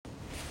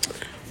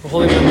We're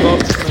holding them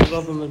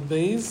both on the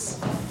base.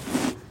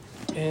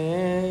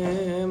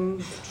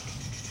 And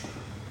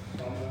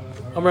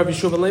I'm Rabbi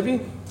Shua ben Levi.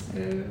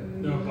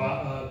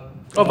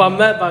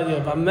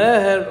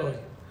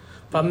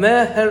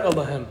 Vameher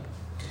Elohem.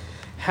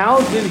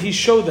 How did he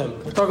show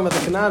them? We're talking about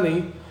the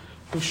Canaani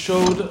who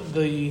showed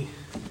the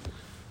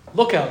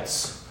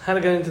lookouts how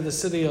to get into the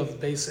city of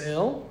Beis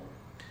El.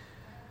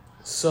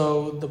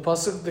 So the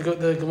pasuk,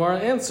 the Gemara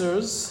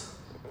answers.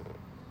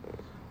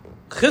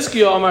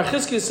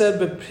 Chizkiah said,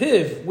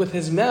 "Bepiv, with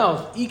his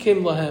mouth,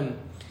 ikem lahem."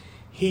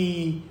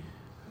 He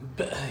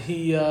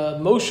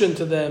motioned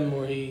to them,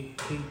 or he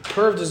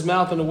curved his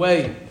mouth in a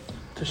way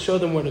to show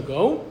them where to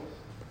go.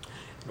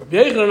 Rabbi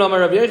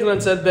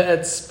Yochanan said,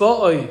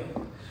 "Be'etzba'oi,"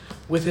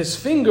 with his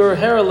finger,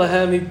 hera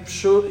lahem,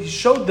 he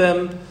showed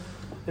them,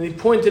 and he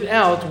pointed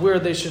out where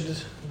they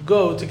should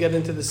go to get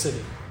into the city.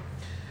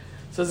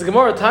 Says the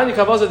Gemara, Tanya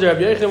Kavazah de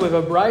Rabbi Yochanan, with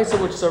a brisa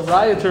which is a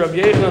raya to Rabbi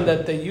Yochanan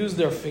that they use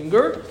their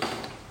finger.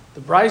 The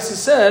brisa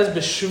says,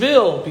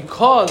 "B'shvil,"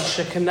 because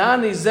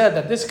shekanani zed,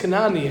 that this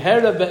Kanani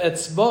hera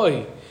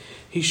be'etzboi,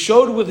 he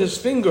showed with his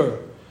finger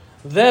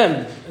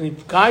them, and he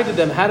guided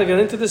them how to get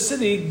into the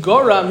city.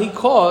 Goram, he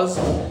caused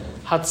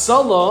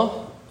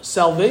hatzala,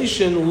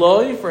 salvation,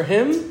 loy, for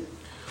him,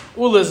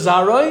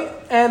 ulezaroi,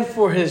 and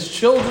for his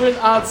children,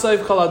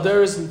 atzayv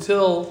kaladeris,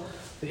 until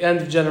the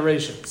end of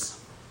generations.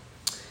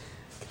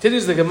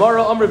 Continues the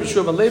Gemara, Amr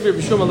B'Shua ben Levi,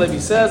 B'Shua ben Levi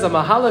says,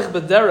 "Amahalech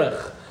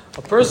b'derech,"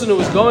 a person who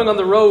is going on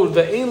the road,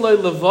 ve'ein loy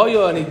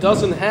levoyo, and he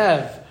doesn't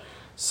have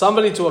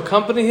somebody to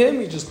accompany him,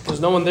 there's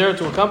no one there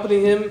to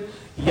accompany him,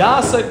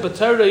 yasek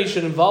b'Torah, he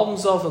should involve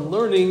himself in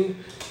learning,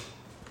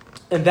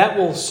 and that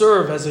will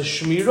serve as a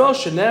shmirah,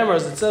 shenamar,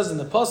 as it says in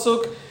the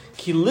pasuk,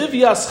 ki liv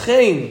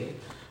yaschein,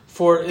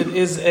 for it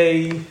is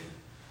a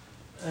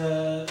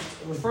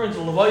referring to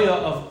levoya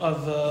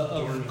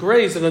of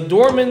grace, an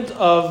adornment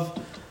of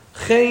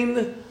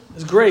chen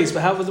is grace.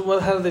 But how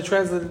do they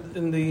translate it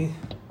in the?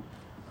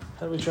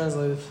 How do we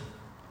translate it?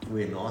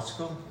 We in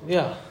article?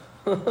 Yeah.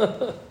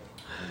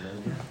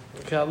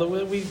 Okay,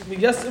 we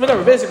guess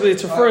whatever. Basically,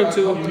 it's referring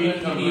to. He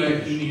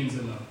means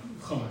in the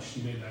Chumash.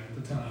 He made that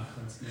the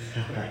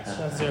Tanakh.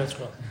 That's the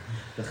article.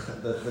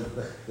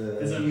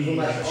 Doesn't mean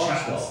like a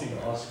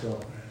article.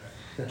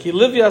 Ki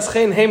liv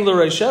yaschein heim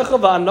l'reishecha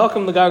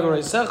va'anakim l'gag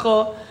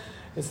reisecha.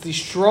 It's the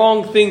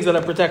strong things that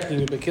are protecting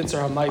you.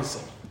 B'kitzur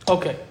ha'maisa.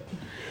 Okay.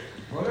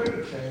 What are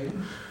the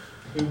chains?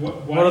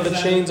 What are the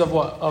chains of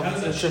what?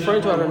 It's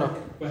referring to, I don't know.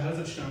 But how does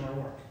that shamar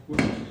work?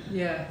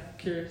 Yeah,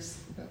 curious.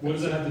 What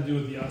does it have to do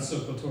with the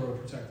asuk Torah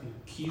protecting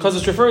you? Because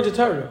it's referring to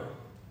Torah.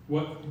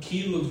 What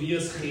ki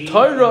luvias chain?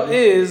 Torah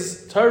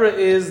is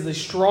the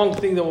strong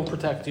thing that will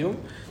protect you,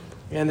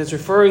 and it's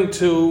referring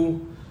to.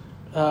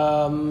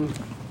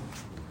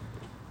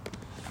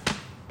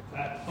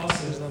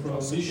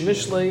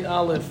 Mishlei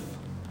Aleph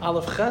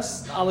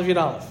Ches, Aleph Yud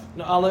Aleph.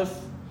 No, Aleph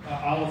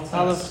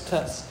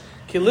Tes.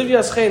 Ki liv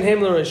yaschein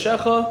heim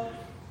l'reishecha,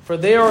 for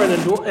they are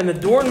an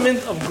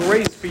adornment of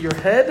grace for your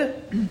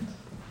head.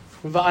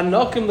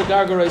 Va'anakim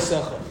l'gag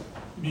reisecha.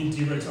 Mean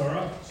Divrei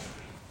Torah?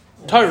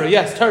 Torah,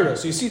 yes, Torah.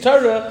 So you see,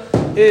 Torah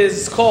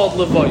is called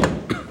Levoy.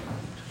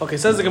 Okay,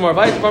 says the Gemara.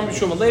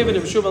 B'Shua ben Levi,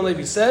 and B'Shua ben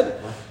Levi said,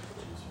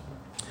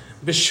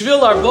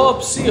 B'shvil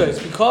arba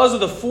psiyos, because of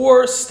the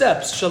 4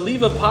 steps,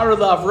 Shaliva Para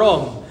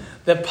Avram,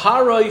 that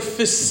Parai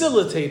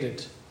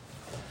facilitated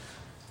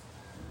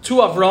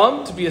to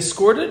Avram to be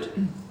escorted.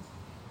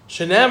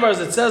 Shenamar, as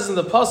it says in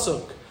the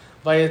pasuk,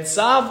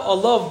 Vayetzav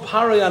alav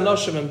Parai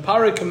anoshim, and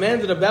Parai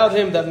commanded about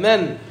him that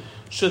men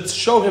should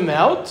show him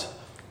out.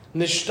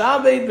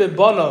 Nishtabed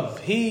bebanav,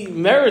 he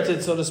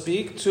merited, so to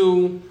speak,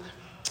 to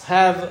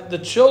have the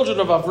children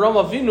of Avram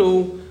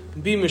Avinu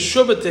be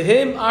meshubet to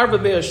him, arba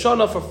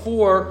me'ashana, for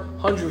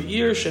 400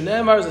 years.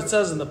 Shenamar, as it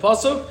says in the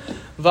pasuk,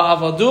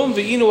 va'avadum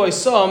ve'inu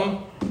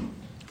oisam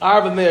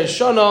arba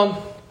me'ashana,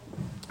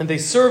 and they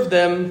served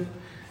them,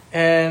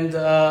 and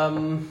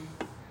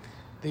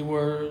they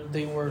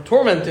were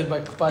tormented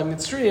by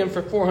Mitzrayim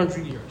for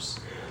 400 years.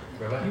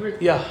 Rabbi?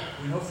 Yeah.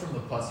 We know from the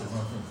pasuk,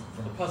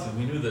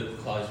 we knew that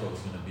Klal Yisrael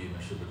was going to be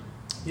meshubet.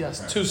 Yes,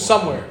 to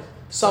somewhere.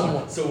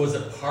 Someone. So was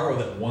it Paro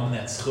that won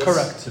that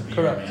schus to be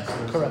Correct. your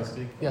master, Correct. so to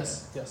speak?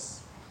 Yes.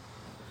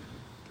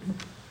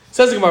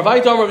 Says the Gemara,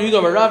 Vayit Amar Yehuda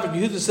Amar Rav,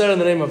 Yehuda said in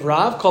the name of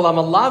Rav, Kol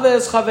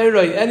Amalaves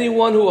Chaveroi,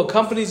 anyone who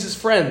accompanies his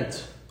friend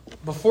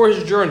before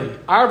his journey,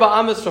 Arba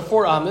Amis for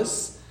 4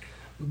 Amis,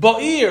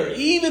 Ba'ir,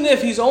 even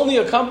if he's only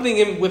accompanying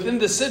him within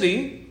the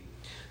city,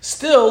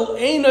 still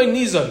Einoi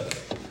Nizok,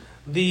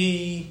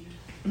 the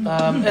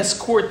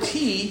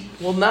escortee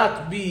will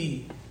not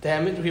be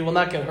damaged, he will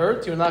not get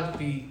hurt, he will not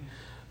be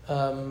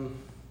harmed.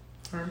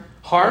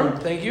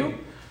 Thank you.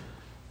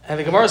 And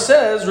the Gemara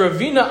says,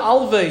 Ravina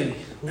Alvei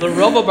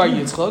l'Rava Bar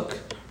Yitzchak.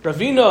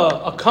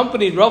 Ravina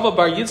accompanied Rava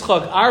Bar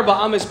Yitzchak Arba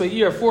Ames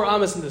Ba'ir, 4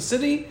 Ames in the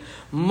city.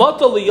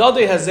 Mata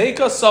liyadei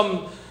hazeka,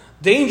 some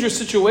dangerous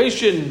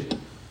situation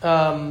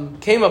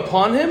came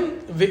upon him.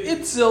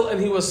 V'itzil,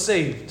 and he was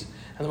saved.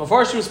 And the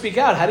Mefarshim speak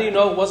out. How do you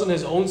know it wasn't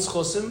his own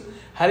schusim?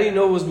 How do you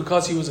know it was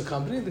because he was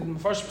accompanied? The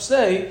Mepharshim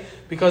say,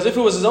 because if it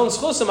was his own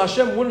schusim,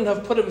 Hashem wouldn't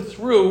have put him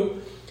through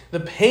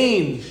the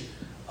pain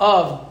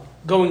of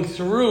going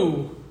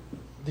through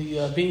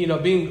the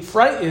being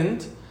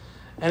frightened,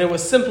 and it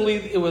was the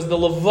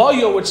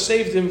levaya which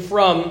saved him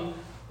from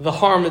the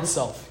harm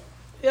itself.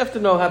 You have to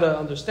know how to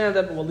understand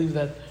that, but we'll leave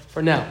that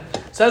for now.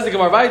 Says the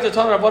Gemara, Vayit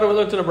Tana Rabbanan, we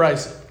learned in the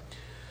Brisa.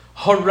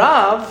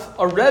 Harav,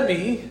 a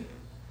Rebbe,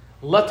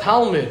 la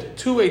Talmud,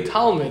 to a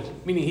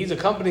Talmud, meaning he's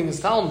accompanying his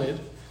Talmud,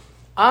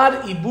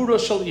 ad iburo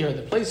shal ir.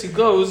 The place he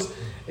goes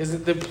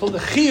is the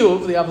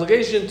chiyuv, the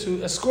obligation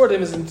to escort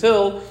him is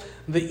until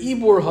the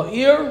ibur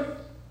ha'ir,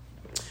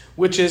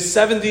 which is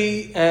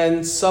 70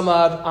 and some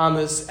odd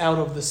amas out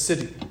of the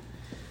city.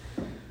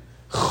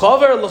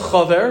 Chaver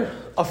lechaver,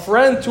 a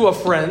friend to a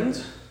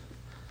friend.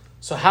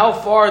 So how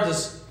far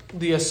does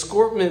the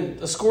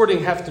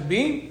escorting have to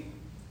be?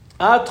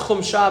 Ad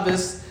Tchum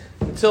Shabbos,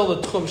 until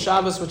the Tchum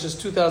Shabbos, which is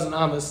 2,000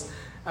 amas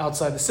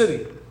outside the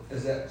city.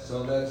 Is that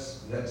so?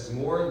 That's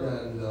more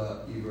than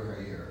the Ibur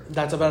Ha'ir.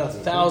 That's about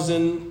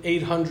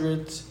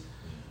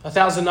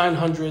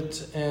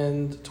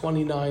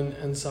 1,929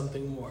 and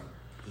something more.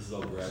 This is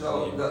all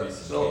gradually increasing.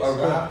 So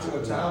a rab to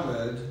a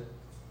Talmud,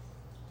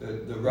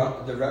 the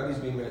Rebbe's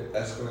being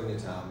escorting the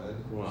Talmud.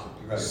 Wow.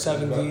 Right.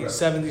 70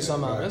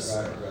 some amas.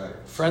 Right.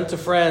 Friend to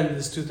friend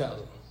is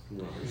 2,000.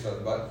 So,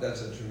 but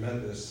that's a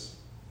tremendous.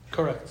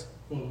 Correct.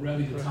 Well,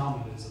 Rebbe to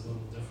Talmud is a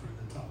little different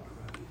than Talmud to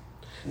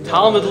Rebbe.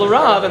 Talmud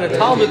l'Rav and a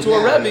Talmud to a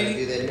Rebbe,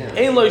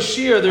 ein lo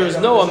shir. There is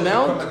no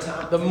amount.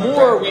 The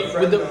more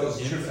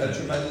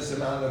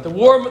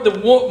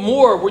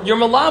you're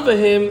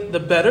malavahim, the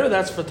better.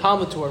 That's for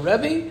Talmud to a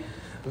Rebbe.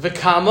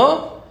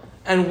 V'kama,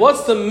 and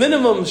what's the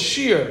minimum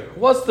shir?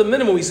 What's the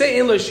minimum? We say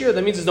ein lo shir.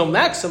 That means there's no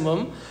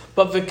maximum.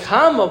 But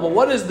v'kama, but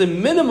what is the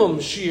minimum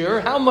shir?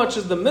 How much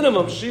is the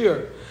minimum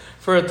shir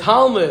for a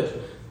Talmud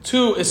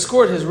to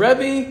escort his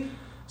Rebbe?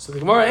 So the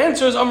Gemara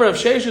answers, Amar of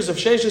Sheshes. If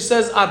Sheshes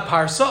says ad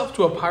parsa, up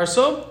to a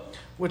parsa,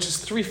 which is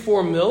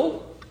 3-4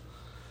 mil.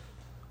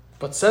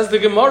 But says the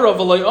Gemara of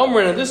Alay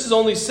Amr, and this is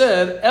only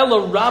said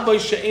Ela Rabbi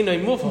She'enai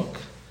Muvhak.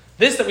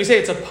 This that we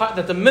say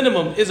that the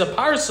minimum is a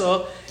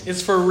parsa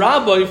is for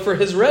Rabbi, for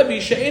his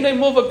Rebbe She'enai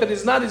Muvhak, that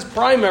is not his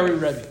primary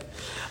Rebbe.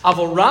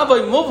 Aval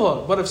Rabbi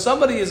Muvhak, but if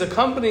somebody is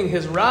accompanying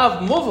his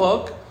Rav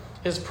Muvhak,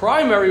 his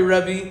primary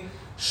Rebbe,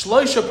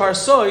 Shloisha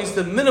Parsa is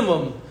the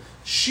minimum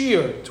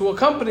shear to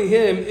accompany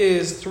him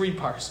is 3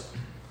 parsa.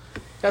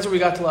 That's what we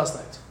got to last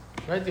night,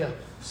 right? Yeah.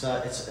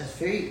 So it's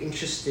very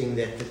interesting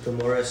that the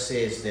Gemara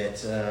says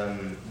that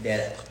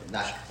that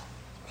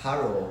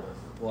Paro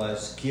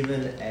was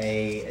given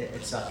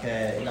it's like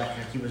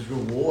he was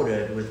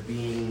rewarded with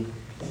being,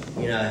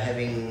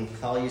 having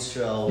Klal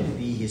Yisrael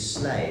be his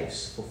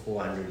slaves for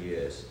 400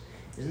 years.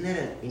 Isn't that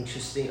an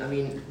interesting? I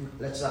mean,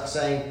 that's like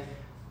saying.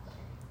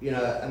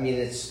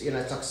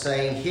 It's like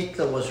saying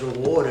Hitler was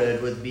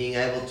rewarded with being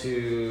able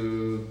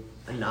to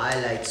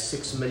annihilate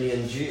 6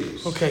 million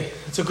Jews. Okay,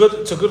 it's a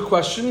good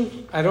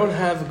question. I don't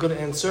have a good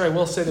answer. I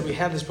will say that we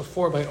had this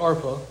before by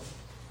Arpa.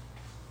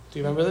 Do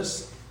you remember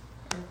this?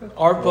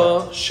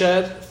 Arpa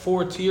shed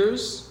 4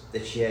 tears.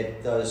 That she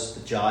had the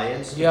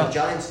giants. Yeah. The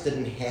giants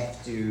didn't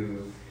have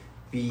to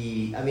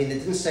be. I mean, they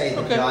didn't say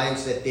the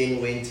giants that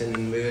then went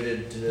and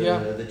murdered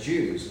the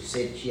Jews. It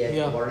said she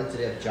had warranted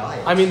to have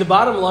giants. I mean, the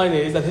bottom line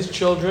is that his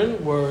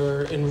children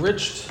were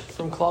enriched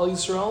from Klal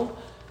Yisrael.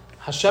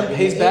 Hashem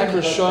pays back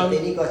Rishon.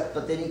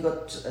 But then he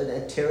got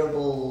a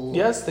terrible.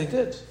 Yes, they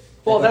did.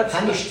 Well, that's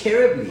punished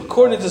terribly.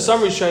 According to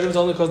some Rishonim, it was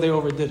only because they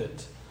overdid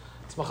it.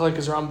 It's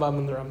Machlekes Rambam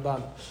and the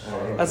Rambam.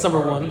 That's number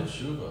one.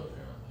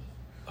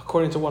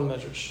 According to one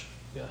measure,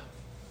 yeah.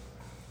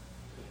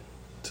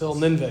 Till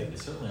Ninveh. They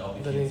certainly all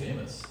became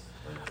famous.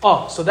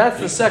 So that's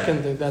the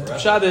second thing. That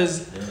Pshat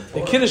is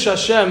the Kiddush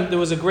Hashem. There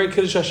was a great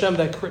Kiddush Hashem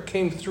that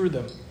came through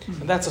them,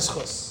 and that's a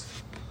schus.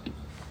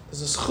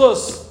 There's a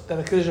schus that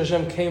a Kiddush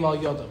Hashem came al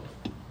yodam.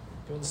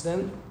 You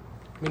understand?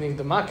 Meaning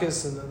the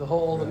makis and the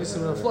whole the nisim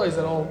and the flies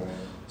that all.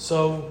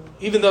 So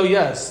even though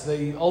yes,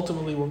 they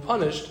ultimately were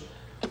punished,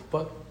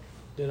 but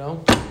they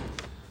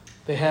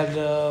had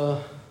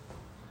a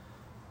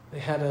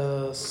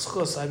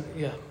schus.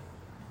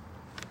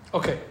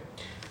 Okay.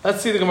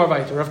 Let's see the Gemara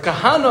weiter. Rav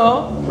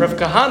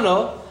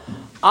Kahana,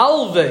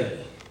 Alvei,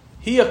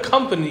 he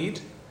accompanied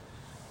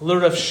to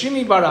Rav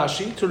Shimi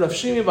Barashi,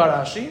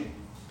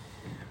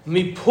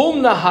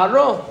 Mipum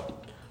Naharo,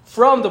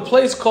 from the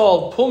place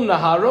called Pum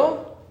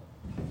Naharo,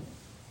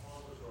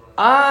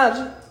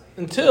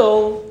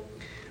 until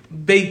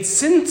Beit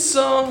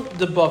Zinsa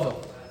de Bavel,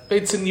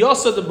 Beit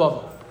Zinyosa de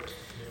Bavel.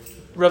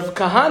 Rav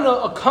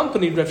Kahana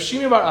accompanied Rav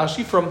Shimi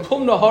Barashi from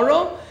Pum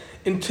Naharo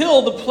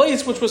until the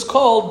place which was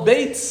called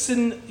Beit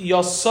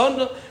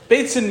Zinyosa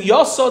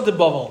de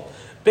Bavel.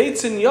 Beit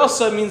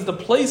Zinyosa means the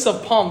place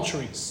of palm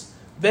trees.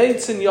 Beit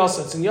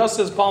Zinyosa. Zinyosa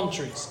is palm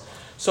trees.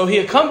 So he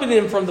accompanied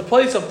him from the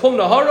place of Pum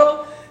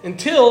Nahara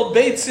until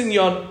Beit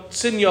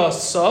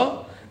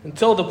Zinyosa,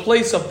 until the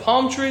place of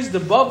palm trees, the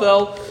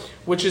Bavel,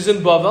 which is in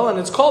Bavel, and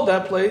it's called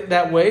that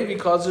way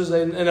because there's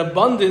an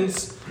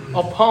abundance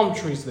of palm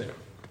trees there.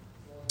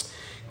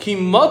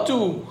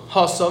 Kimatu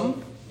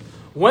Hasam,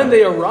 when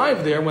they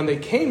arrived there, when they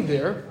came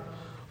there,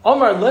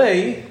 Omar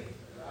Lei,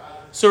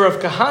 so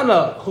Rav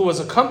Kahana, who was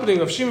accompanying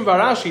Rav Shimi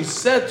Barashi,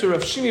 said to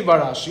Rav Shimi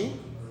Barashi,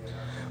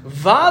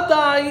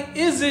 Vadai,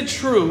 is it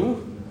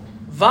true?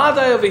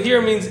 Vadai over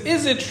here means,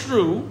 is it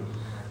true,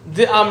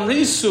 the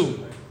Amrisu,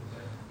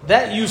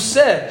 that you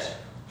said,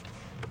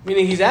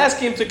 meaning he's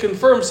asking him to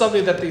confirm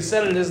something that they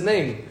said in his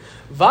name.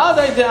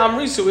 Vadai de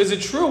Amrisu, is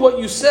it true what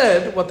you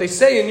said, what they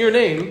say in your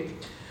name?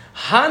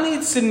 Hani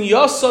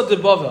Tsinyasa de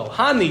Bavel.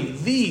 Hani,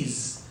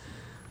 these.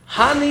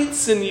 Hani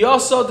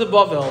Tsinyasa de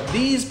Bavel.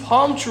 These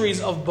palm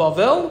trees of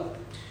Bavel.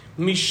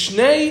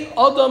 Mishnei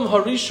Adam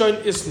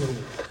Harishon Isnu.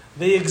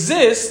 They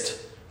exist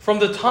from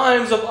the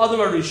times of Adam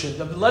Harishon.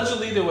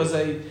 Allegedly there was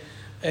a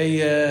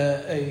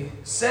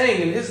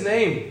saying in his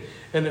name,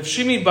 and of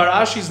Shimi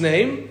Barashi's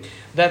name,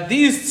 that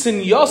these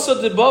Tsinyasa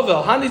de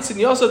Bavel, Hani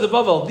Tsinyasa de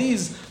Bavel,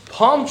 these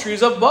palm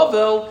trees of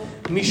Bavel,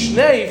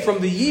 Mishnei, from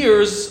the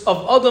years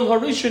of Adam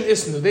Harishon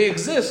Isnu. They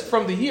exist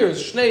from the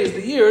years. Shnei is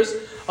the years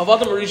of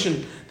Adam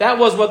Harishon. That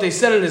was what they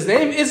said in his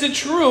name. Is it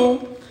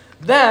true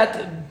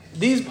that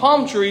these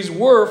palm trees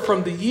were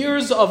from the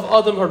years of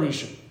Adam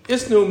Harishon?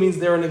 Isnu means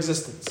they're in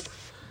existence.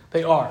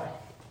 They are.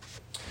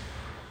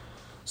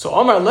 So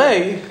Amar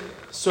Lei,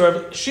 so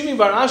Rav Shimi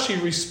Bar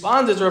Ashi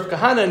responded to Rav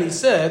Kahana and he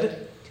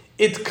said,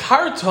 It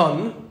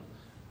karton,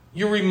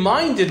 you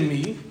reminded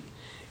me,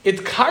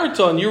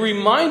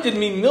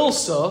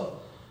 Milsa,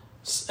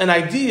 an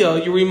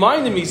idea, you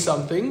reminded me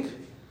something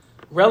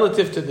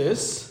relative to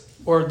this,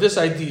 or this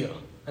idea.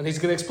 And he's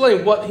going to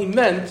explain what he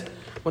meant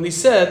when he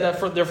said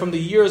that they're from the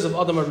years of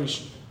Adam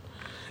Harishon.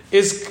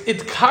 Is it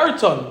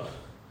karton?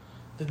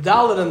 The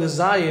Dalet and the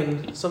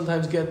Zayin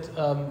sometimes get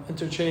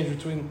interchanged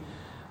between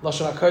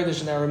Lashon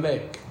HaKodesh and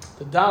Aramaic.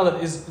 The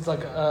Dalet is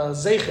like a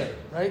Zecher,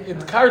 right? It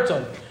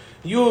karton.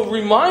 You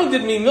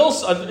reminded me,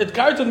 Milsa, it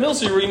karton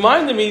Milsa, you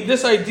reminded me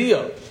this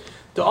idea.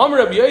 The Amr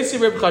Rabbi Yossi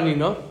Reb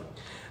Chanina,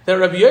 that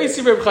Rabbi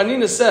Yossi Reb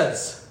Chanina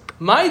says,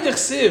 "My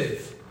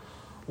dechsiv,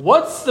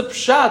 what's the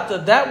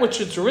pshat that which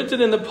is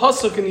written in the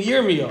pasuk in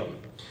Yirmiyah?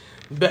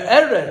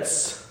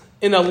 Be'eretz,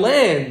 in a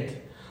land,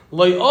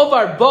 loy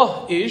ovar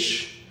bah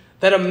ish,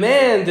 that a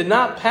man did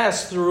not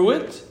pass through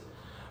it,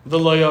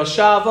 v'lo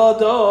yoshav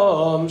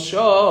adam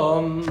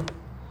sham,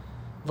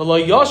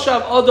 v'lo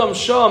yoshav adam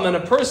sham, and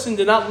a person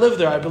did not live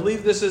there." I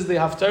believe this is the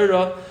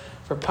haftarah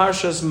for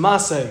Parshas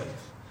Maseh.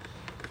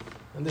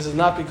 And this is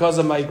not because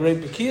of my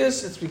great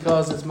Bekias, it's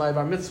because it's my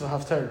Bar Mitzvah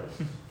Haftarah.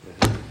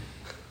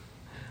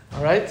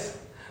 Alright?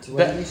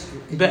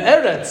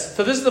 Be'eretz.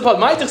 So this is the pasuk.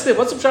 My Techstiv,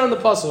 what's the pshat in the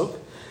pasuk?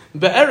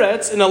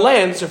 Be'eretz, in a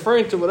land, it's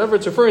referring to whatever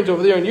it's referring to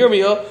over there in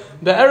Yirmiyah.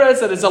 Be'eretz,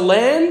 that is a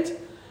land,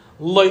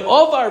 loy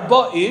ovar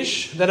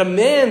ba'ish, that a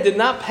man did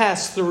not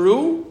pass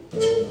through,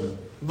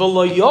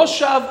 v'lo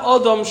yoshav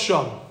adam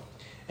sham,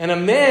 and a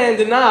man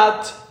did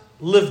not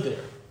live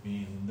there.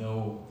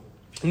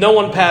 No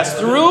one passed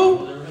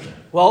through.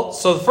 Well,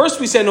 so first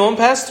we say no one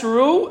passed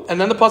through,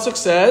 and then the pasuk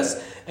says,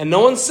 and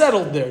no one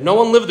settled there, no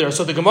one lived there.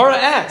 So the Gemara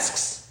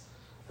asks,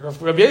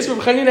 Rabbi Yosef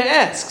Chanina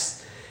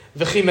asks,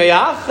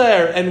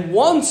 and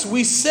once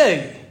we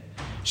say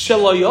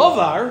shelo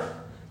yovar,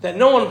 that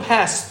no one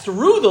passed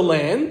through the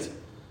land,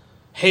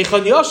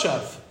 heichan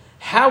yoshav,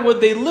 how would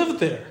they live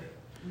there?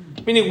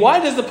 Meaning, why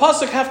does the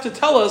pasuk have to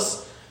tell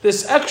us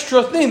this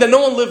extra thing that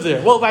no one lived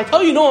there? Well, if I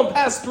tell you no one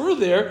passed through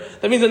there,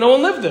 that means that no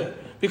one lived there,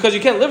 because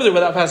you can't live there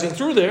without passing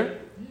through there.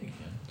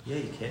 Yeah,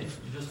 you can. You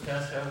just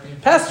pass halfway.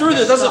 Pass through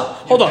there doesn't.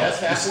 Hold on. Pass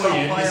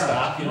halfway, you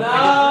stop. You don't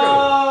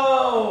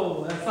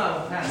No, that's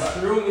not what pass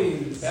through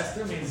means. Pass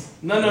through means.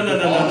 No.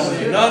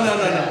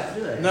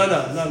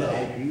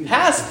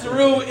 Pass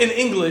through in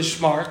English,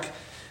 Mark,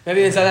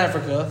 maybe in South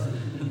Africa,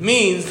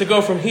 means to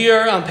go from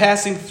here. I'm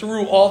passing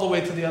through all the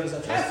way to the other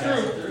side. Pass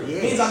through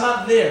means I'm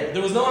not there.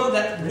 There was no one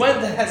that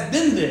went that has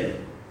been there.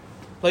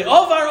 Like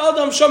Ovar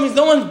Adam Sham means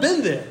no one's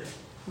been there.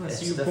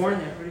 So you're born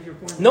there. What if you're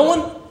born there? No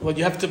one. Well,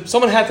 you have to.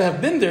 Someone had to have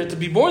been there to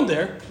be born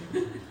there.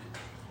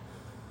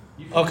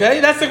 Okay,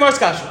 that's the Gemara's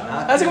kasha.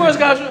 That's the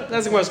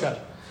Gemara's kasha.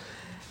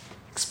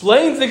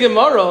 Explains the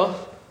Gemara.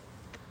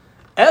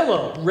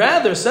 Ella,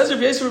 rather, says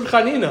Rabbi Yosef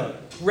Chanina.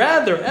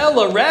 Rather,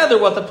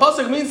 what the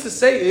pasuk means to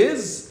say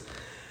is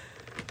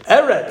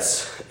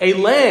Eretz, a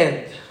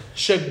land,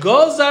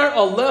 shegozar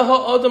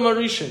aleha adam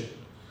harishon,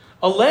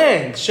 a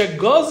land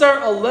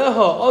shegozar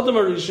aleha adam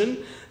harishon,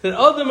 that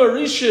Adam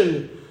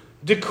harishon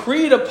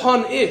decreed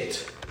upon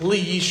it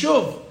li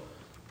yishuv,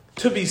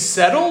 to be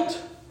settled,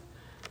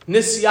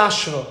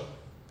 nisyashva,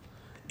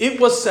 it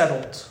was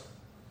settled.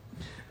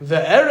 The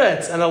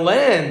eretz, and a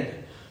land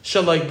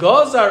shaloi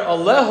gazar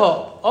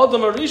aleha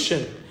adam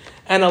harishon,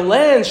 and a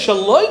land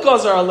shaloi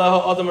gazar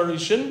aleha adam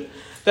harishon,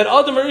 that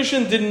Adam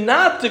harishon did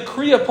not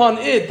decree upon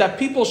it that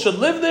people should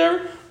live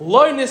there,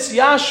 loy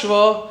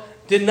nisyashva,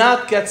 did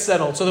not get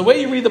settled. So the way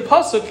you read the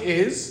pasuk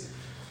is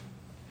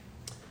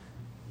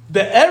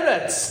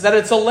Be'eretz, that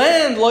it's a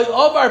land loy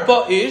ovar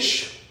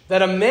ba'ish,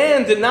 that a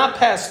man did not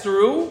pass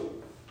through.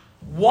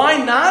 Why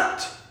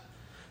not?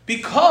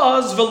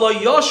 Because v'lo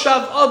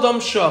yoshav adam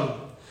sham,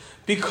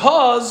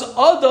 because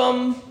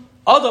Adam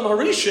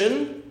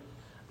Harishan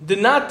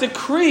did not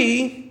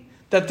decree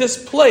that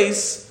this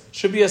place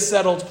should be a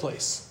settled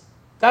place.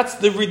 That's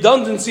the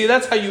redundancy.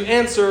 That's how you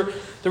answer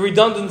the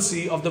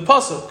redundancy of the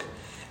pasuk.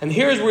 And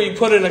here's where you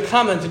put in a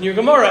comment in your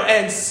Gemara.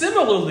 And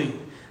similarly,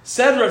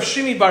 said Rav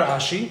Shimi bar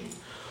Ashi,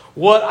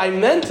 what I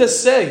meant to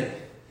say,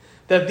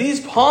 that these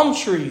palm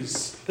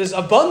trees, this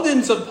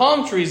abundance of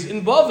palm trees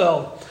in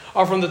Bavel,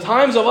 are from the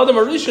times of Adam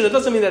Harishan. It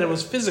doesn't mean that it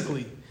was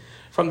physically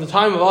from the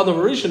time of Adam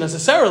Harishan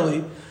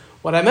necessarily.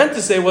 What I meant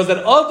to say was that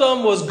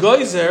Adam was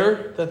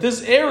geyser, that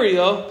this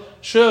area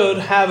should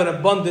have an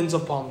abundance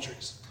of palm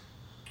trees.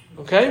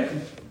 Okay?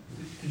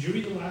 Did you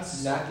read the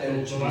last? Not that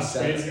it should be phrase,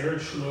 said. Eretz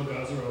Shelo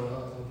Gazer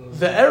Ala.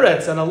 The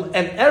Eretz,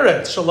 and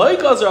Eretz,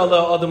 Shaloi Gazer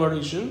Ala Adam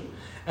Harishan,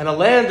 and a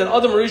land that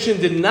Adam Harishan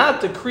did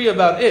not decree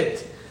about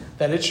it,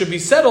 that it should be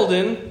settled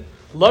in,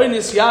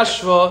 Loinis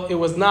Yashva, it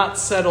was not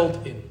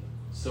settled in.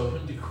 So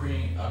him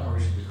decreeing, Adam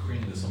Harishan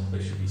decreeing that some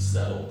place should be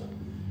settled,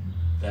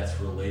 that's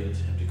related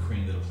to him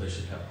decreeing that a place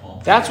should have palm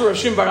trees. That's where Rav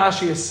Shimon bar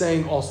Ashi is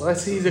saying also.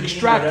 That's he's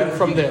extracting Whatever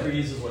from he there.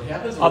 decrees is what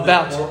happens, or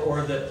About.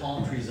 that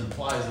palm trees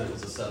implies that it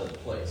was a settled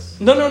place.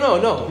 No.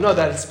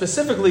 That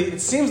specifically,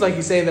 it seems like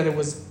he's saying that it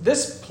was,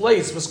 this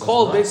place was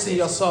called Beit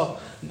Yasa,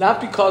 not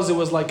because it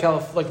was like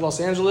Los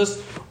Angeles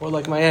or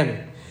like Miami.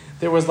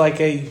 There was like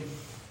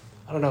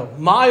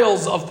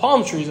miles of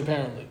palm trees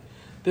apparently.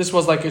 This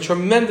was like a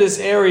tremendous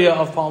area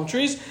of palm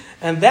trees,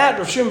 and that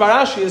Rav Shimon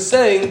bar Ashi is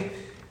saying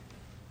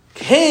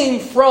came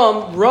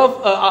from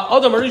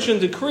Adam Harishan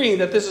decreeing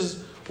that this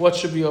is what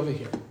should be over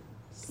here.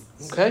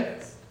 Okay?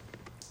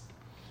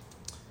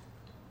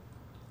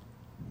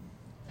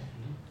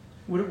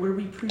 What are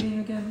we proving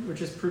again? We're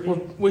just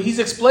proving. Well, he's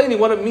explaining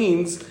what it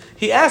means.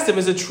 He asked him,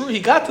 is it true? He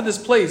got to this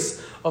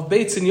place of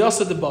Beit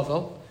Yasa de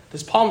Bavel,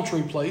 this palm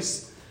tree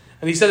place,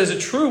 and he said, is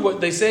it true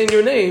what they say in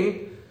your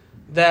name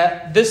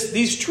that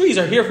these trees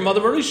are here from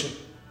Adam Harishan?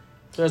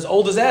 They're as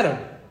old as Adam.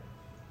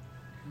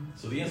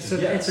 So the answer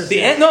is yes.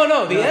 The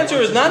answer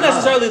is not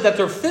necessarily that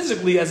they're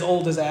physically as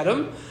old as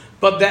Adam,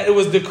 but that it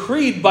was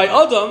decreed by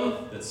Adam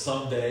that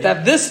someday.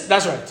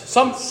 That's right.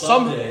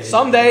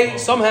 Someday,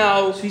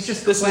 somehow, So he's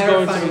just this is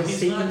going clarifying to the be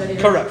statement that he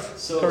made? correct.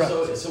 So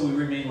we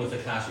remain with the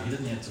kasha. He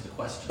didn't answer the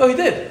question. No, he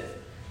did.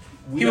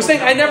 He was saying,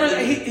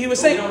 He was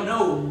saying, we don't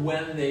know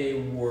when they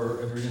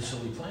were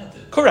originally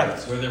planted.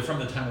 Correct. Whether they're from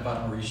the time of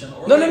Adam Harishan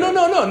or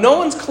No. No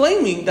one's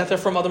claiming that they're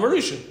from Adam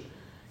Harishan.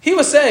 He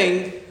was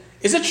saying,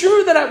 is it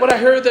true that what I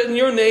heard that in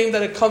your name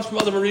that it comes from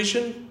Adam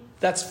Harishan?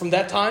 That's from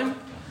that time?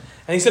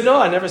 And he said, no,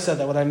 I never said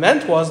that. What I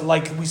meant was,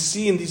 like we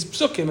see in these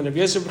psukim, and Rabbi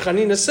Yosef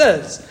Chanina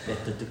says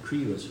That the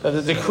decree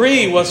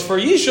was for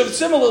Yishuv.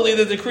 Similarly,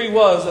 the decree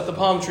was that the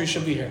palm tree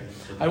should be here.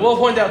 I will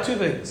point out two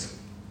things.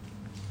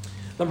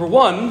 Number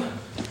one,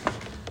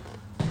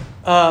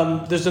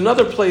 there's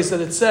another place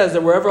that it says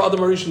that wherever Adam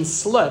Harishan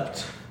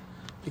slept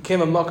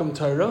became a Makam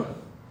Torah.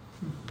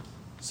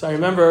 So I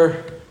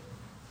remember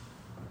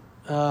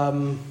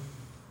Yaakov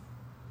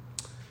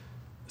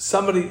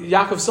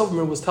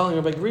Silverman was telling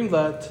Rabbi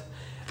Greenblatt,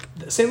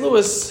 St.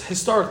 Louis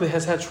historically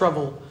has had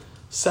trouble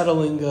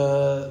settling,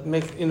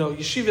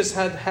 yeshivas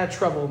had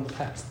trouble in the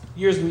past,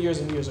 years and years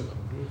and years ago.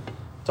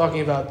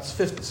 Talking about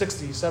 50,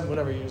 60, 70,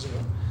 whatever years ago.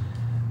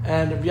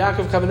 And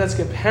Yaakov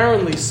Kamenetsky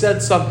apparently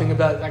said something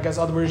about, I guess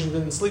Adam Harishan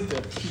didn't sleep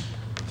there.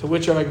 To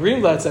which Rabbi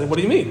Greenblatt said, what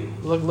do you mean?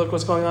 Look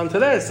what's going on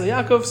today. So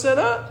Yaakov said,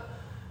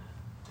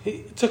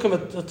 it took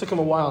him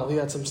a while. He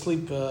had some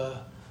sleep,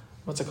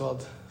 what's it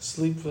called?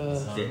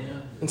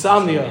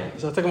 Insomnia.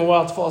 So it took him a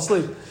while to fall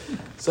asleep.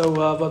 So,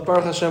 but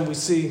Baruch Hashem, we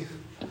see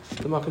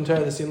the Makom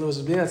Torah that St. Louis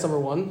is being. That's number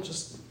one.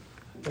 Just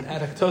an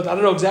anecdote. I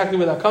don't know exactly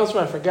where that comes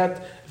from. I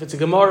forget if it's a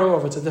Gemara or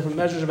if it's a different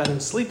measure about him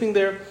sleeping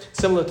there.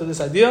 Similar to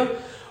this idea.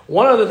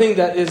 One other thing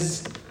that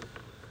is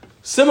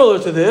similar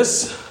to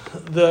this,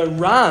 the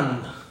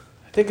Ran,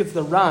 I think it's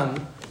the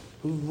Ran,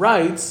 who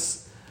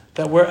writes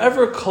that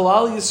wherever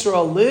Kalal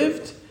Yisrael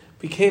lived,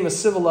 became a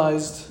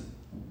civilized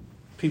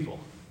people.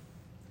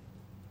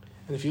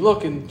 And if you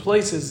look in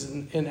places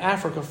in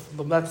Africa,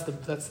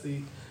 that's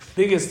the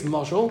biggest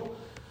mashal,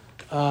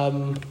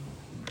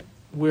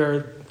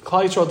 where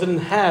Klal Yisrael didn't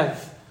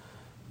have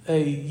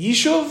a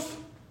yishuv.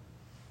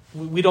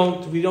 We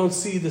don't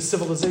see the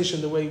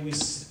civilization the way we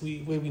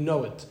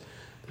know it.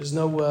 There's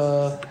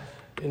no,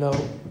 in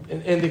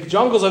the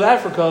jungles of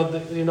Africa,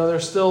 they're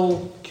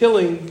still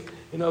killing,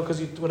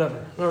 because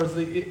whatever. In other words,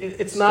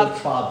 it's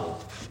not tribal.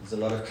 There's a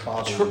lot of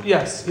tribal.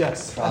 Yes.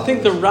 I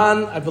think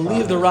I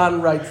believe the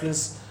Ran writes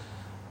this.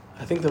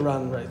 I think the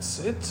Ran writes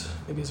it.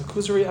 Maybe it's a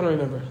Kuzari. I don't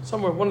remember.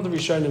 Somewhere, one of the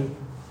Rishonim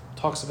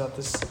talks about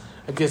this.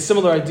 A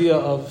similar idea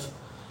of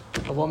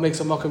what makes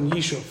a Makam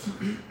Yishuv.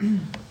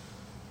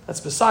 That's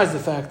besides the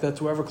fact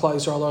that wherever Klal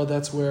Yisrael are,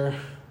 that's where.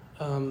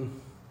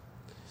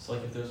 It's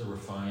like if there's a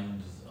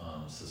refined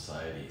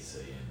society,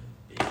 say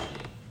in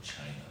Beijing,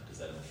 China, does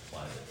that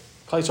imply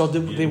that Klal Yisrael,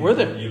 they were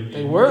there.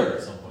 They were.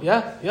 At some point.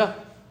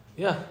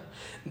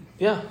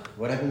 Yeah.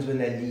 What happens when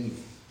they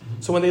leave?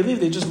 So when they leave,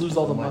 they just lose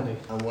all the money.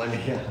 I'm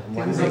wondering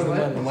Money. what's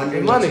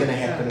going to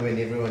happen when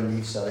everyone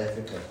leaves South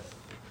Africa.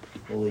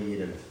 all the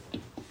Yidden.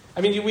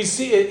 I mean, we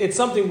see it's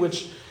something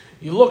which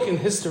you look in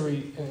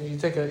history and you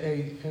take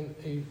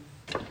a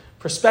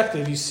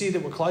perspective. You see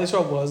that what Klal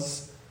Yisrael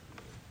was,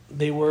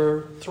 they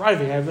were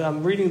thriving.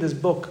 I'm reading this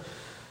book.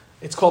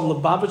 It's called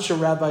Lubavitcher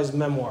Rabbi's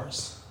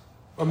Memoirs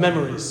or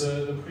Memories.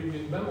 The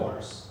previous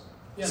memoirs.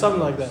 Yeah, Something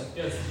memoirs. like that.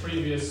 Yeah, it's the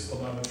previous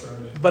Lubavitcher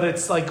Rabbi. But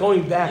it's like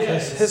going back Yeah, in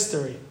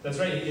history. That's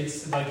right.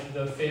 It's like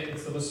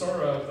it's the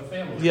Masorah of the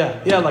family.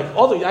 Yeah, like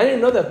all the. I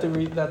didn't know that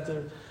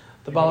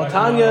the Baal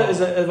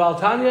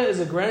Balatanya is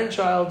a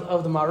grandchild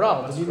of the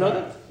Maral. Did you know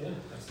that? Yeah,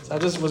 So I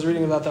just was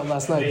reading about that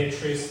last and night. they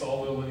traced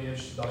all the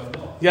lineage to David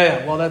Noah.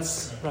 Yeah. Well,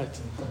 that's right.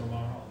 From the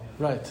Maharal,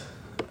 yeah. Right.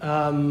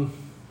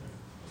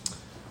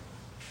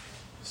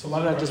 So why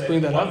did I just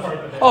bring that One up? part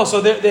that they Oh,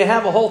 so they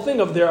have a whole thing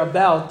of their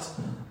about.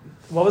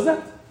 What was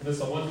that? That's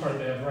the one part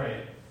they have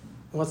right.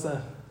 What's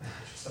that?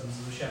 Some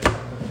of the chefs.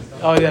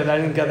 Oh yeah, I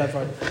didn't get that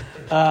part.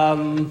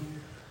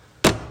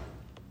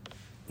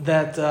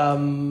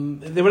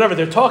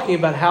 They're talking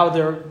about how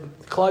their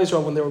Klal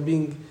Yisrael, when they were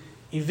being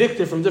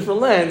evicted from different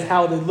lands,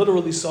 how they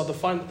literally saw the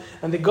final.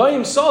 And the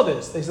Goyim saw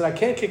this. They said, "I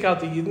can't kick out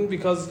the Yidden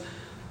because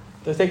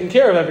they're taking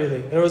care of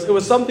everything." It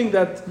was something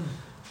that,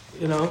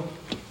 you know.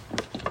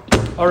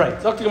 All right,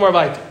 talk to Gemara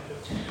weiter.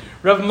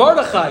 Rav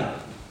Mordechai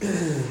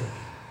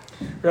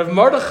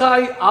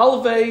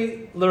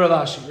alvei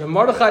l'Ravashi. Rav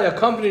Mordechai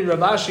accompanied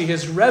Ravashi,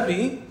 his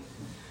Rebbe,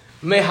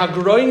 me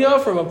Hagronya,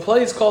 from a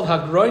place called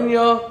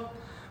Hagronya,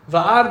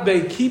 va'ad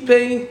bei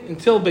Kipe,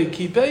 until bei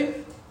Kipe.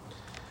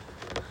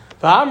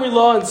 Va'amri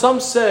law, and some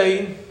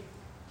say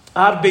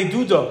ad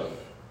Beiduda,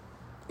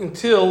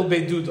 until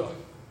Beiduda. Are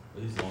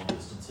these long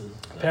distances?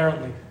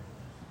 Apparently,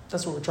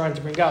 that's what we're trying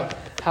to bring out.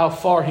 How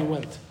far he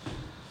went.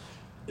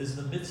 Is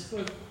the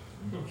mitzvah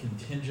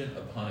contingent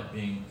upon it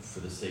being for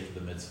the sake of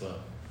the mitzvah?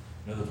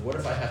 In other words, what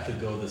if I have to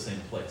go the same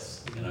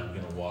place and I'm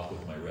going to walk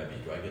with my Rebbe?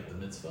 Do I get the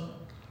mitzvah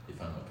if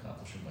I'm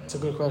accomplishing my own? It's a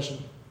good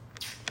question.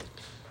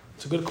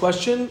 It's a good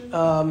question.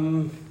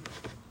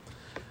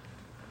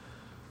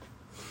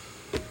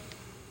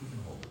 You can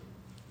hold it.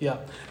 Yeah.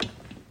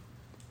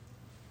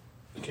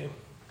 Okay.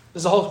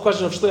 There's a whole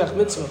question of shliach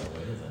mitzvah.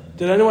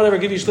 Did anyone ever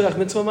give you shliach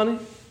mitzvah money?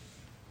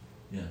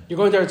 Yeah. You're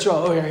going to Eretz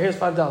Yisrael. Oh, here's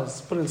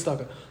 $5. Put it in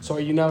tzedakah. So are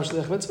you now a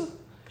shliach mitzvah?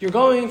 You're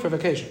going for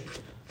vacation.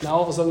 Now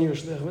all of a sudden you're a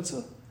shliach mitzvah?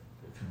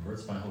 It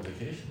converts my whole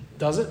vacation.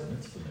 Does it?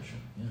 Mitzvah mission.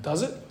 Yeah.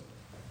 Does it?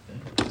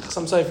 Okay.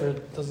 Some Sefer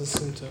doesn't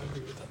seem to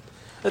agree with that.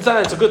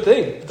 It's a good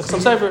thing. Some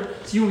Sefer.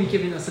 So you won't be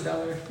giving us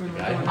 $1 when we're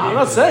going I'm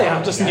not saying.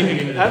 I'm just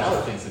giving you.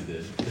 I think it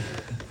did.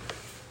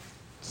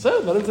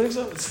 So I didn't think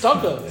so. It's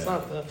tzedakah. It's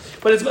not.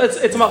 But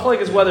it's a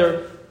machlek is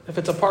whether if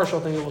it's a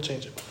partial thing it will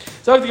change it.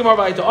 So to Gemara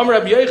Vayta, Amar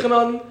Rabbi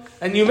Yochanan,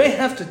 and you may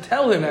have to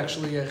tell him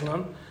actually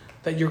Yochanan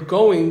that I'm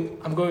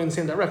going in the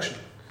same direction,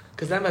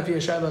 because that might be a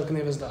shayla of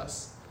Knevas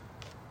Das.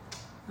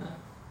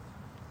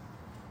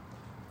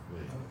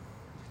 Wait.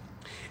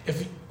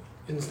 If you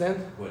understand.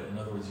 What? In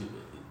other words,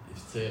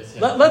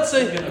 let's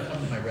say- I'm going to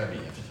come to my Rebbe. I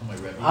have to tell my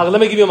Rebbe.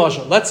 Let me give you a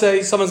mashal. Let's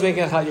say someone's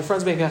making your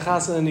friend's making a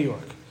chasana in New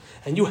York,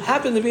 and you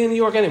happen to be in New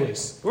York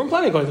anyways. You weren't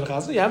planning on going to the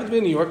chasana. You happen to be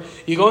in New York.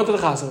 You go into the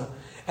chasana,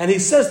 and he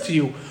says to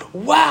you,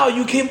 "Wow,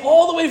 you came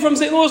all the way from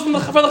St. Louis for the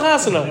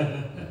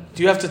chasana."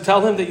 Do you have to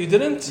tell him that you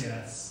didn't?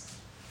 Yes.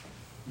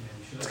 Yeah,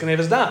 you should. It's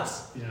Knevas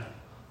Das. Yeah.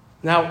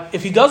 Now,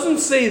 if he doesn't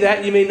say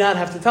that, you may not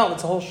have to tell him.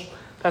 That's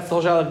the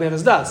whole shayla of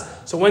Knevas Das.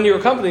 So when you're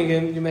accompanying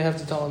him, you may have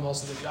to tell him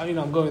also that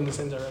I'm going in the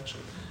same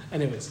direction.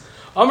 Anyways,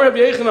 Amar Rabbi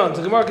Yochanan.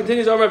 The Gemara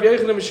continues. Amar Rabbi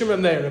Yochanan Mishum Reb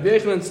Meir. Rabbi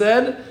Yochanan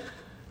said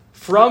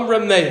from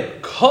Reb Meir,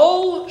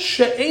 Kol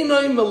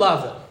she'enoi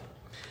melave.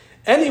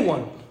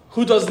 Anyone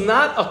who does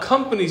not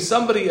accompany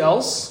somebody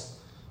else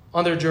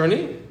on their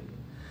journey,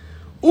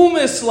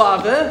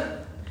 umislave,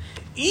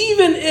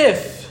 even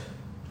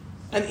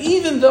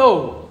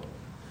though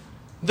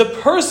the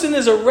person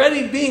is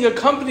already being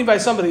accompanied by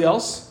somebody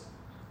else,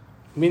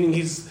 meaning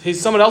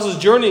he's someone else is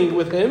journeying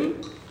with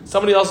him,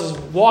 somebody else is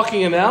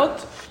walking him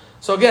out.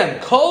 So again,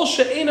 kol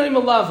she'enoi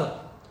melave.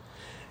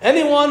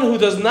 Anyone who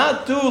does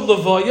not do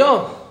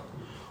levaya,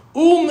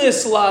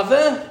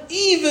 umislave,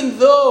 even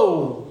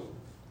though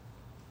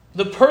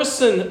the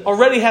person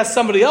already has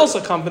somebody else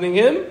accompanying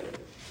him,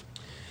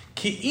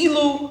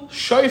 ki'ilu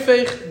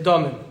shoifech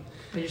damim.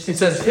 You're saying It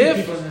says three if-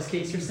 people in this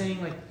case. You're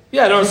saying like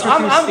Yeah, no, Just so a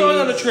I'm few going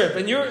on a states. trip,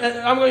 and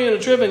I'm going on a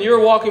trip, and you're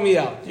walking me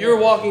out. You're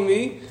walking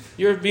me.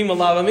 You're being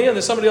malava me, and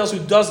there's somebody else who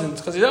doesn't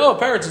because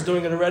Peretz is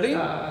doing it already.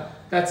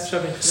 that's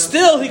shoving.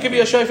 Still, he could be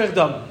a shoifech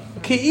dam.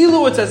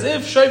 Ki'ilu, it's as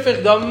if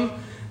shoifech dam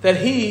that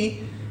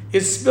he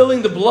is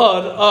spilling the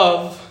blood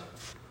of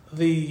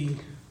the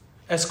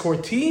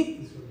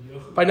escortee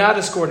by not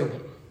escorting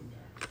him.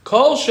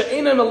 Kol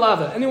she'enoi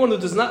melave. Anyone who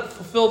does not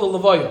fulfill the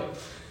levaya,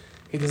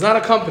 he does not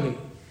accompany.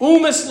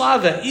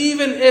 Umislave,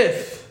 even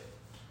if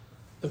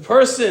the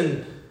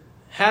person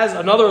has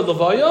another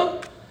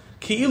levaya,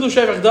 ki'ilu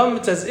shevach dam,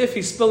 it's as if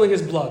he's spilling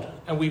his blood.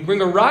 And we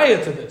bring a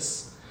raya to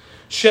this.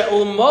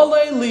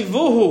 She'ulmale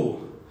livuhu,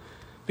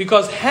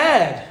 because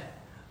had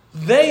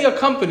they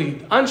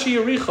accompanied Anshi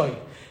Yerichai,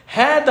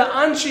 had the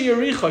Anshi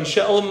Yerichai,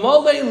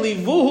 she'ulmale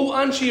livuhu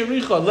Anshi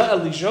Yerichai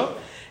le'elisha,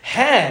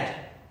 Had.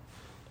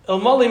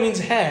 Elmali means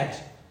had.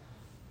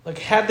 Like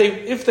had they,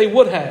 if they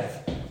would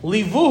have.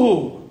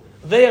 Livuhu.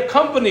 They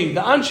accompanied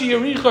the Anshi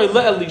Yerichai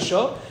le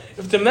Elisha.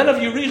 If the men of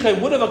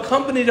Yerichai would have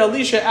accompanied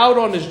Elisha out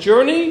on his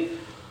journey,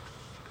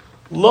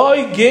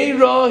 Loi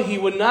Geira, he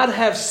would not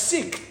have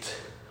sicked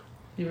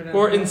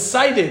or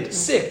incited,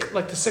 sick,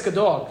 like to sick a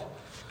dog.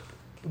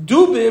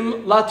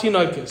 Dubim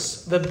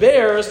latinoikis, the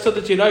bears to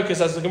the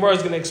tinoikis, as the Gemara is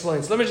going to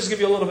explain. So let me just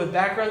give you a little bit of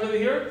background over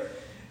here.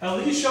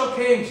 Elisha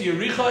came to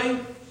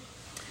Yerichai.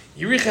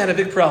 Yerichai had a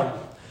big problem.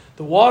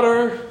 The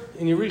water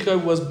in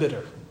Yerichai was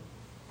bitter,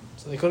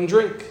 so they couldn't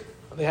drink.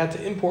 They had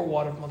to import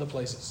water from other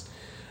places.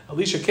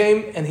 Elisha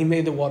came and he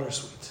made the water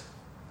sweet.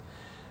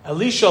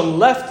 Elisha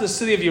left the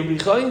city of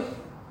Yerichai,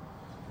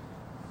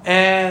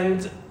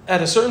 and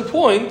at a certain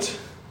point,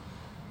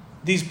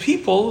 these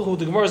people, who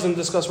the Gemara is going to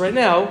discuss right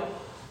now,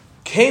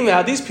 came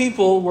out. These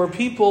people were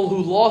people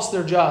who lost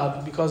their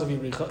job because of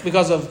Yerichai,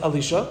 because of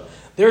Elisha.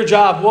 Their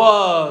job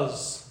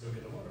was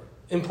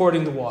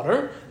importing the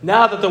water.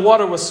 Now that the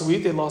water was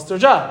sweet, they lost their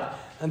job.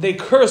 And they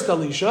cursed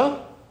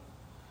Elisha.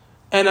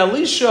 And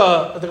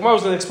Elisha, the Gemara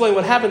was going to explain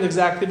what happened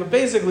exactly, but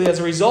basically as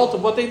a result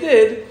of what they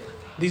did,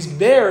 these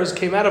bears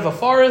came out of a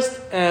forest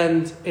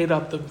and ate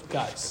up the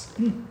guys.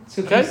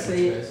 So Okay?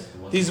 say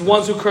These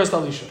ones who cursed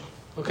Elisha.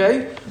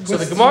 Okay? So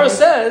What's the Gemara Tinoch-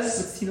 says,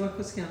 what's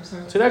Tinochos again? I'm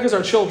sorry. Tinakas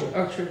are children.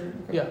 Oh,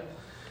 children. Okay. Yeah.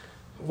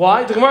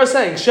 Why? The Gemara is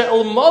saying,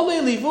 She'el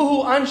male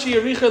livuhu anshi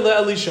Yerichai le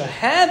Elisha.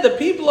 Had the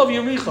people of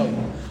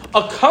Yerichai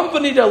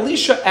accompanied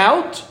Elisha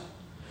out,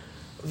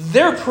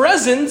 their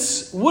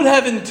presence would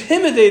have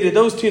intimidated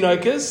those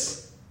Tinakas,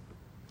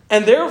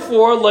 and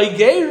therefore,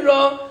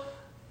 Legeira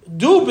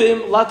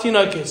dubim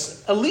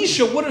latinakis.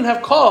 Elisha wouldn't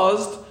have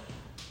caused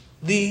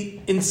the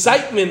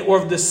incitement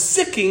or the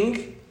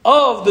sicking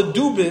of the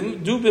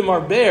dubim. Dubim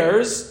are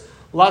bears.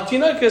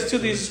 Latinakis to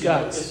these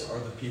guys. Are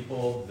the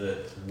people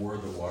that were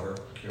the water?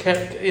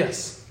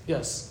 Yes.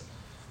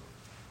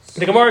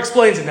 The Gemara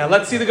explains it now.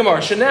 Let's see the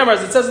Gemara. Shenamar,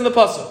 as it says in the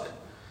pasuk.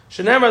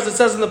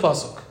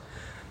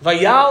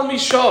 Vayal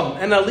misham,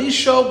 and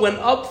Elisha went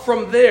up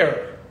from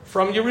there,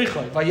 from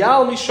Yerichai.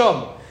 Vayal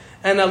misham,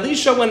 and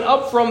Elisha went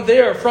up from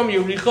there, from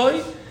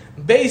Yerichai,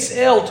 Beis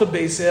El to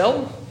Beis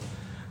El.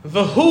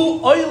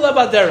 V'hu oile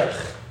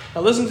baderech.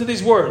 Now listen to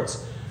these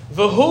words.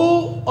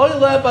 V'hu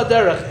oile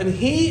baderech, and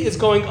he is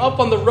going up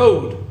on the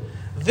road.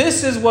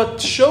 This is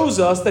what shows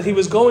us that he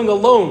was going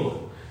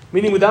alone,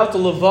 meaning without the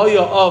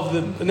levaya of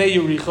the Bnei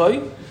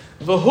Yerichai.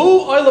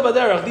 V'hu oile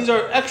baderech. These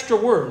are extra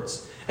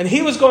words. And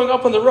he was going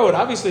up on the road.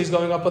 Obviously, he's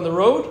going up on the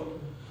road.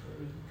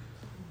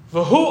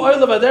 V'hu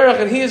oile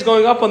baderech, and he is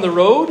going up on the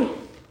road.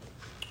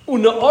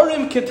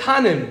 Una'orim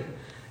ketanim,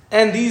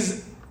 and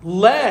these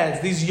lads,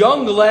 these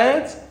young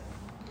lads,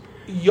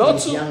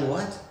 yotzu. Young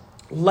what?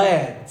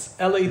 Lads.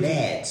 L-A-D.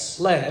 Lads.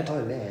 Lad. Oh,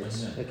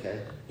 lads.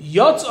 Okay.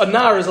 Yotz, a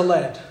nar is a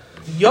lad.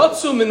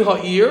 Yotzu min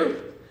ha'ir.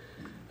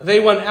 They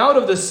went out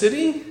of the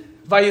city.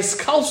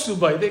 Vayiskalsu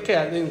bay. They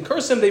didn't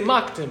curse him, they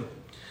mocked him.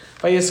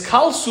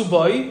 Vayiskalsu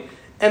bay,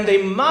 and they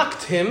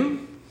mocked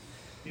him.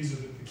 These are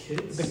the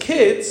kids. The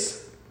kids,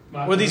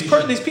 Mocked or these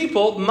Elisha.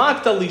 people,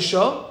 mocked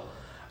Elisha.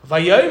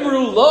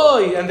 Vayomru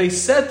loy, and they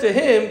said to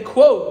him,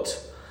 quote,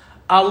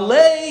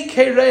 Alei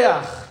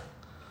kereach.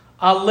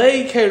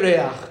 Alei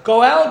kereach.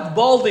 Go out,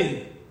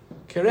 baldy.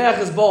 Kereach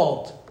is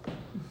bald.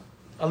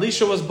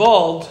 Elisha was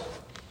bald.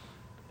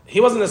 He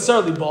wasn't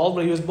necessarily bald,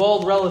 but he was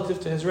bald relative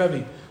to his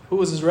Rebbe. Who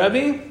was his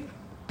Rebbe?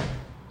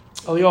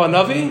 Eliyahu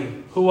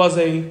Navi, who was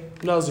a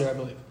Nazir, I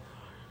believe.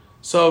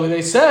 So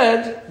they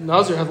said,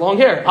 Nazir had long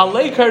hair.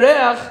 Alei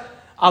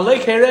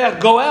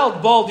kereach, go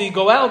out,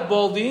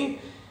 baldy.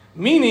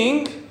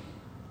 Meaning,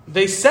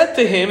 they said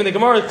to him, and the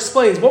Gemara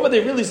explains, what were they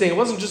really saying? It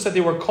wasn't just that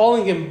they were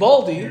calling him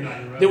baldy.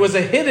 There was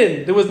a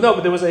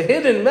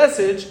hidden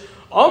message.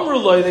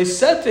 Amrullah, they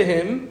said to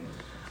him,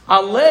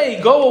 Alei,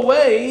 go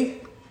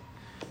away,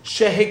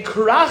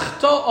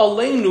 shehikrachta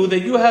aleinu,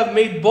 that you have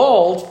made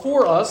bald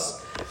for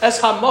us,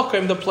 es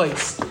hamakim, the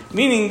place.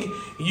 Meaning,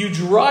 you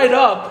dried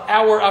up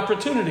our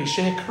opportunity.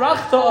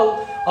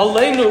 Shehikrachta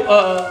aleinu,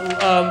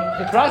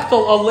 hikrachta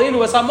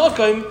aleinu es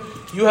hamakim,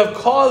 you have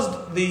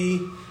caused the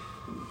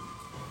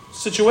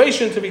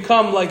situation to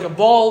become like a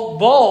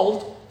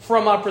bald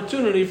from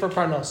opportunity for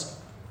parnas.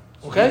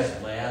 Okay? So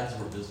these lads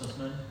were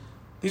businessmen?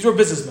 These were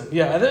businessmen,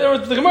 yeah.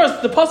 The Gemara,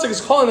 the pasuk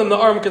is calling them the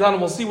Aram Kedanim.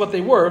 We'll see what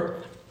they were.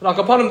 But Al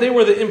Kapanim, they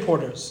were the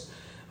importers.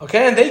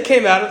 Okay, and they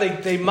came out,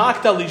 they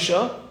mocked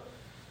Elisha.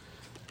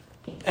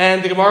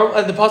 And the Gemara,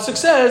 and the pasuk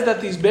says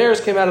that these bears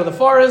came out of the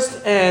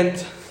forest and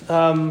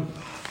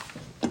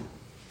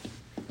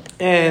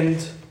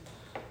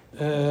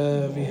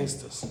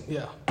vihistas,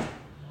 yeah.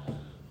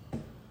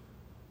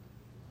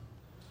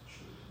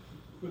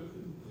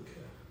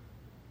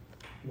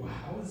 Well,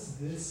 how is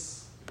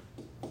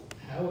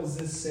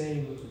this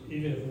saying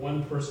even if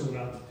one person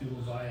went out to do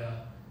Levaya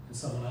and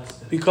someone else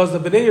did? Because the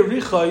Bnei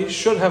Yerichai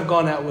should have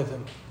gone out with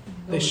him.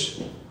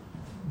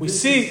 We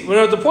see.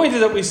 Well, the point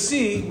is that we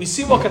see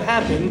what could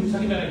happen. We're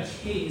talking about a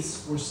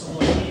case where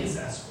someone is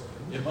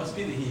escorted. It must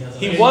be that he has.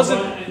 He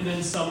wasn't. And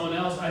then someone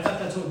else. I thought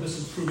that's what this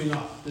is proving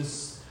up.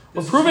 This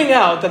We're proving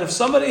out that if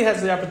somebody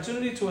has the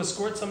opportunity to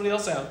escort somebody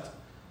else out,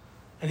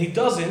 and he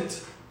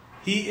doesn't,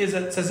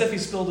 it's as if he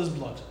spilled his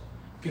blood.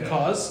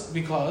 Because,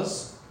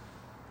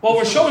 well,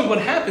 we're showing what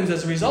happens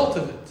as a result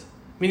of it.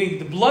 Meaning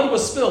the blood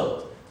was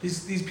spilled.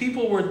 These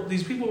people were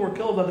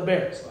killed by the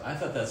bears. I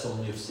thought that's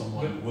only if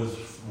someone was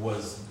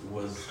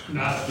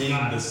Not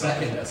the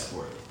second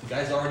escort. The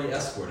guy's already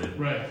escorted,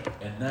 right?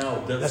 And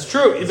now That's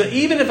true. But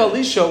even if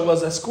Elisha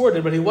was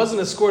escorted, but he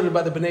wasn't escorted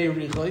by the Bnei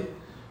Yerichai,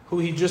 who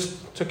he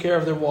just took care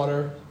of their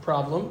water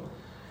problem,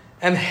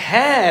 and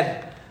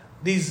had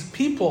these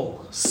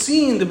people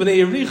seen the Bnei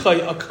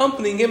Yerichai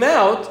accompanying him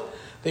out,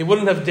 they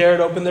wouldn't have dared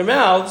open their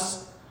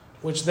mouths,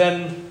 which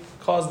then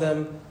caused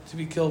them to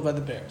be killed by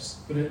the bears.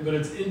 But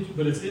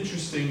it's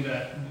interesting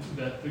that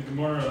the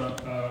Gemara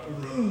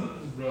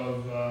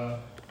Rav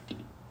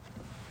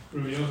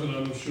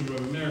Yochanan Shub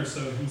Rav Meir,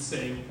 so he's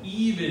saying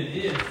even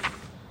if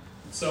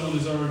someone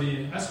is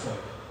already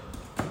escorted.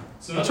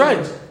 So that's right.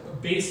 Words,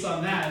 based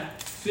on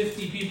that,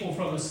 50 people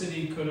from the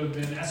city could have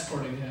been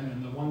escorting him,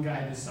 and the one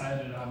guy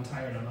decided, I'm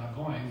tired, I'm not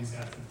going. He's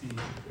got 50.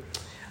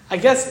 I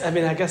guess,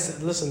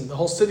 listen, the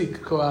whole city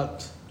could go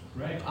out.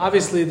 Right.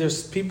 Obviously,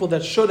 there's people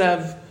that should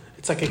have.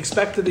 It's like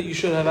expected that you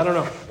should have. I don't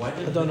know. Why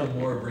did the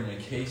Gemara bring a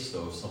case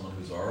though of someone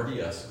who's already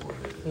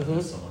escorted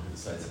and someone who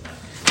decides not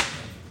to?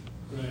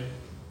 Right.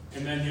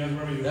 And then you have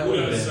Rabbi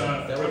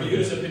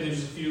Yehuda's opinion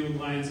is a few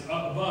lines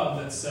up above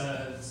that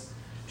says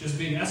just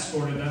being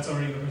escorted, that's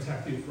already going to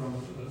protect you from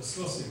the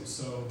Sosim.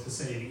 So to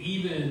say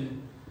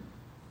even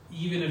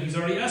if he's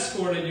already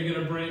escorted, you're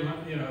going to bring,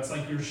 it's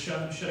like you're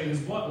shedding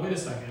his blood. Wait a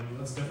second,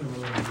 that's different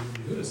than what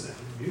Yehuda's saying.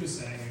 Yehuda's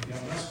saying if you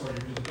have an escort,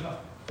 you're good to go.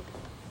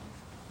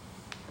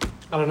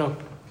 I don't know.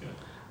 Okay.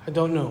 I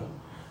don't know.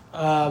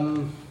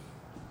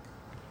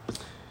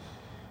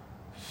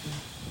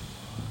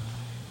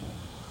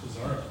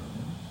 Chazara.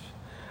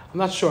 I'm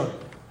not sure.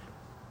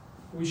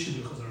 We should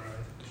do Chazara.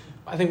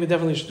 I think we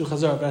definitely should do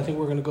Chazar, but I think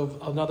we're going to go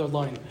another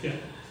line. Yeah.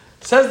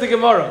 Says the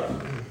Gemara,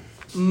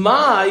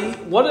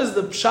 what is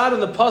the pshat in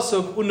the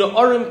pasuk,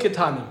 u'na'arim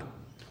ketanim?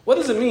 What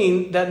does it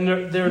mean that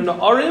they're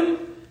na'arim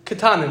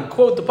ketanim?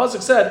 Quote, the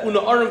pasuk said,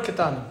 u'na'arim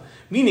ketanim.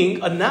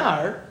 Meaning, a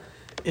nar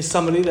is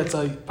somebody that's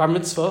a bar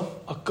mitzvah,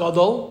 a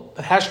gadol,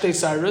 a hashtag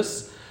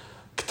Cyrus.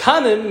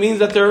 Ketanim means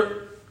that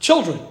they're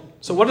children.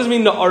 So what does it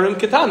mean, na'arim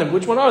ketanim?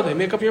 Which one are they?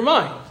 Make up your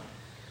mind.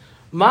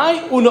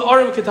 My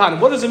una'arim ketanim.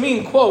 What does it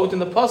mean, quote, in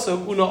the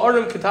pasuk,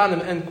 una'arim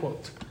ketanim, end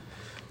quote?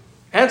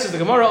 Answers the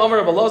Gemara, Amar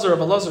Rabbi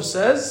Elazar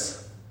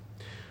says,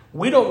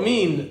 we don't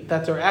mean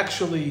that they're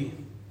actually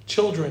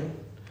children,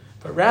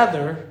 but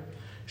rather,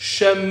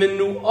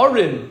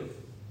 sheminu'arim,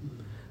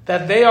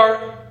 that they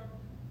are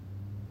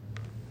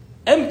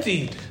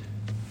emptied,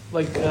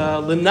 like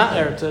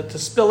lina'er, to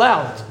spill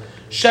out.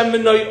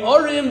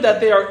 Sheminu'arim, that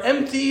they are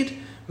emptied,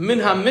 min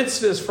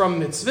ha-mitzvahs, from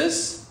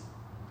mitzvahs.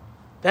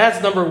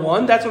 That's number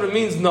one. That's what it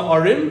means,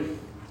 na'arim.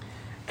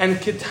 And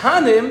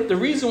ketanim, the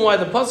reason why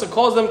the pasuk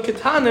calls them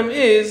ketanim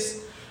is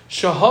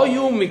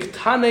shahayu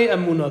miktane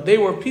emuna. They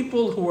were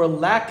people who were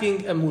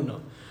lacking emuna.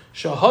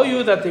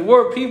 Shahayu, that they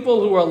were people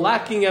who were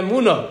lacking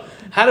emuna.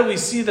 How do we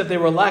see that they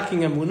were lacking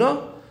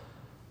emuna?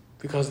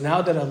 Because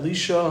now that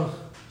Elisha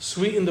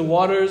sweetened the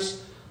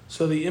waters,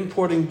 so the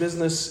importing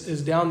business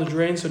is down the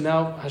drain, so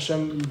now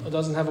Hashem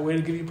doesn't have a way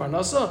to give you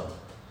parnasa.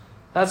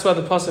 That's why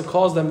the pasuk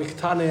calls them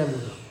miktane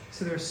emuna.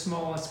 So they're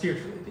small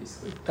spiritually,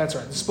 basically. That's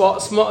right.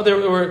 Small. They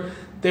were.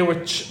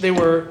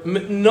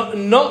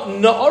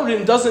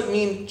 Na'arim doesn't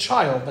mean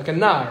child, like a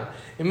nar.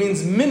 It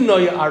means minno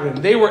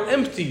ya'arim. They were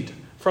emptied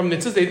from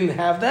mitzvahs. They didn't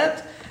have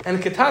that.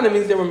 And ketana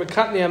means they were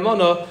mekatni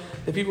amana,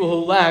 the people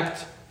who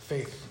lacked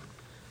faith.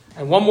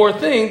 And one more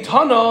thing,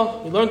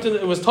 Tana. We learned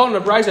it was Tana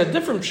of Brisa, a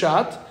different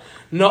shot.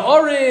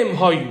 Na'arim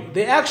hayu.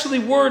 They actually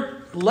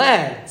were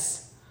lads.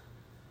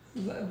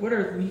 What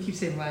are, when you keep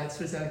saying lads,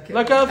 what is that?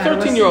 Like a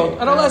 13-year-old.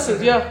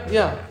 Adolescent,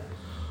 yeah.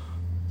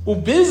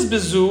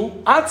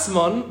 Ubizbizu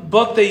atzman,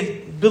 but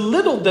they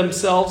belittled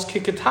themselves,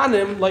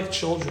 kikatanim, like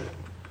children.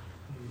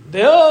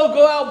 They,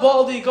 go out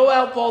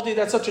baldy,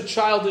 that's such a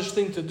childish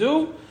thing to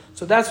do.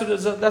 So that's what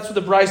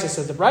the Brisa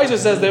says. The Brisa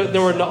says they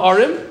were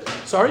na'arim.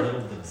 Sorry?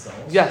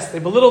 Yes, they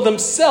belittled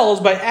themselves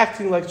by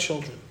acting like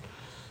children.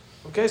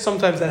 Okay,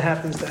 sometimes that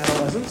happens to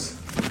adolescents.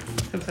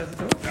 Sometimes it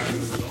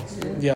don't. Yeah.